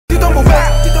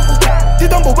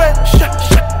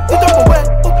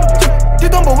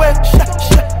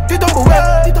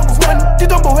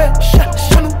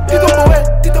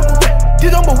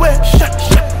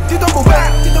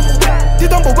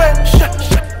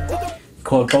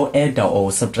Adder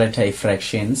or subtractor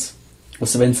fractions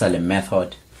usebenzisa le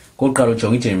method. Kokuqala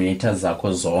ujonga i-denominators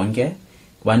zakho zonke.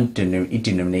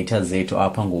 I-denominator zethu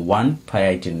apha ngo-1,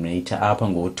 phaya i-denominator apha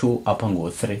ngo-2, apha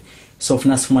ngo-3. So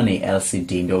funa sifumane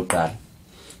i-LCD into yokuqala.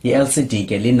 I-LCD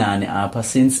ke linani apha,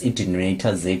 since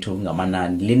i-denominator zethu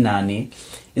ngamanani, linani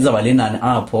izawuba linani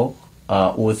apho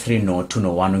u-3 no-2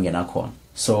 no-1 ungena khona.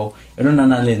 So elona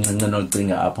nani lincinci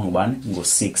nolicinga apha ngubani?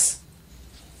 Ngu-6.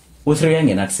 U3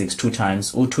 uyangena ku-6 2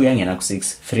 times, u2 uyangena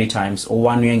ku-6 3 times,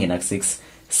 u1 uyangena ku-6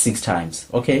 6 times.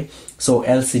 Okay, so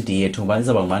LCD yethu ngubani?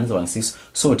 Izawuba ngubani? Izawuba ngu-6.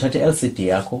 So uthatha LCD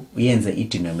yakho uyenze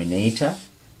i-denominator,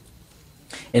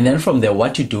 and then from there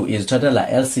what you do is uthatha la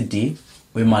LCD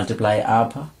we multiply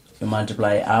upper, you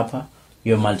multiply upper,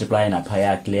 you multiply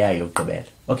naphaya kuleya yokugqibela.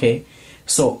 Okay,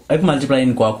 so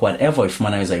ekumultiplying kwakho whatever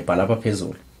ifumanayo uzayibhala apha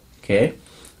phezulu. Okay,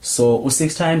 so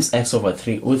u6 times x over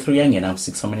 3, u3 uyangena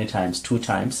ku6 how many times? 2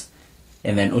 times,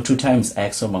 and then u2 times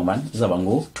x over ngubani? Izawuba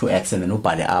ngu-2x, and then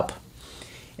ubhale up.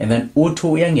 And then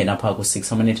u2 uyangena pha ku6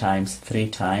 how many times? 3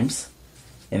 times,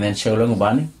 and then shewulwe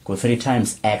ngubani? Ku3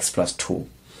 times x plus 2.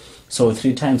 So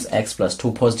 3 times x plus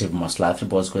 2 positive must lie 3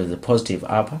 because there's a positive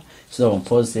upper, so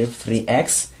positive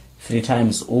 3x, 3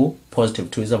 times u positive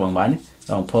 2 is ngubani?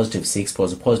 Positive 6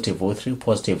 because positive u3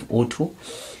 positive u2,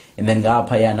 and then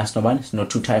ngapha yana sinobani? No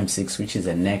 2 times 6 which is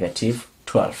a negative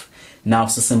 12. Now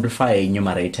so simplify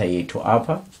numerator yethu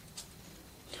upper,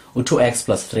 u2x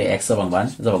plus 3x izawuba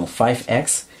ngubani? Izawuba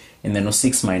ngu-5x, and then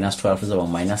u6 minus 12 izawuba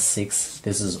minus 6.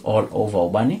 This is all over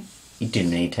ubani?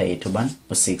 I-denominator yethu ubani?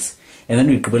 U6. And then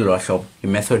we gqibela lwahlobo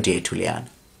i-method yethu liyana.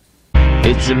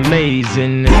 It's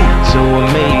amazing, so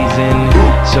amazing,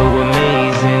 so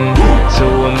amazing, so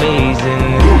amazing.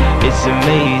 It's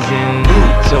amazing,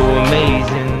 so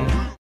amazing.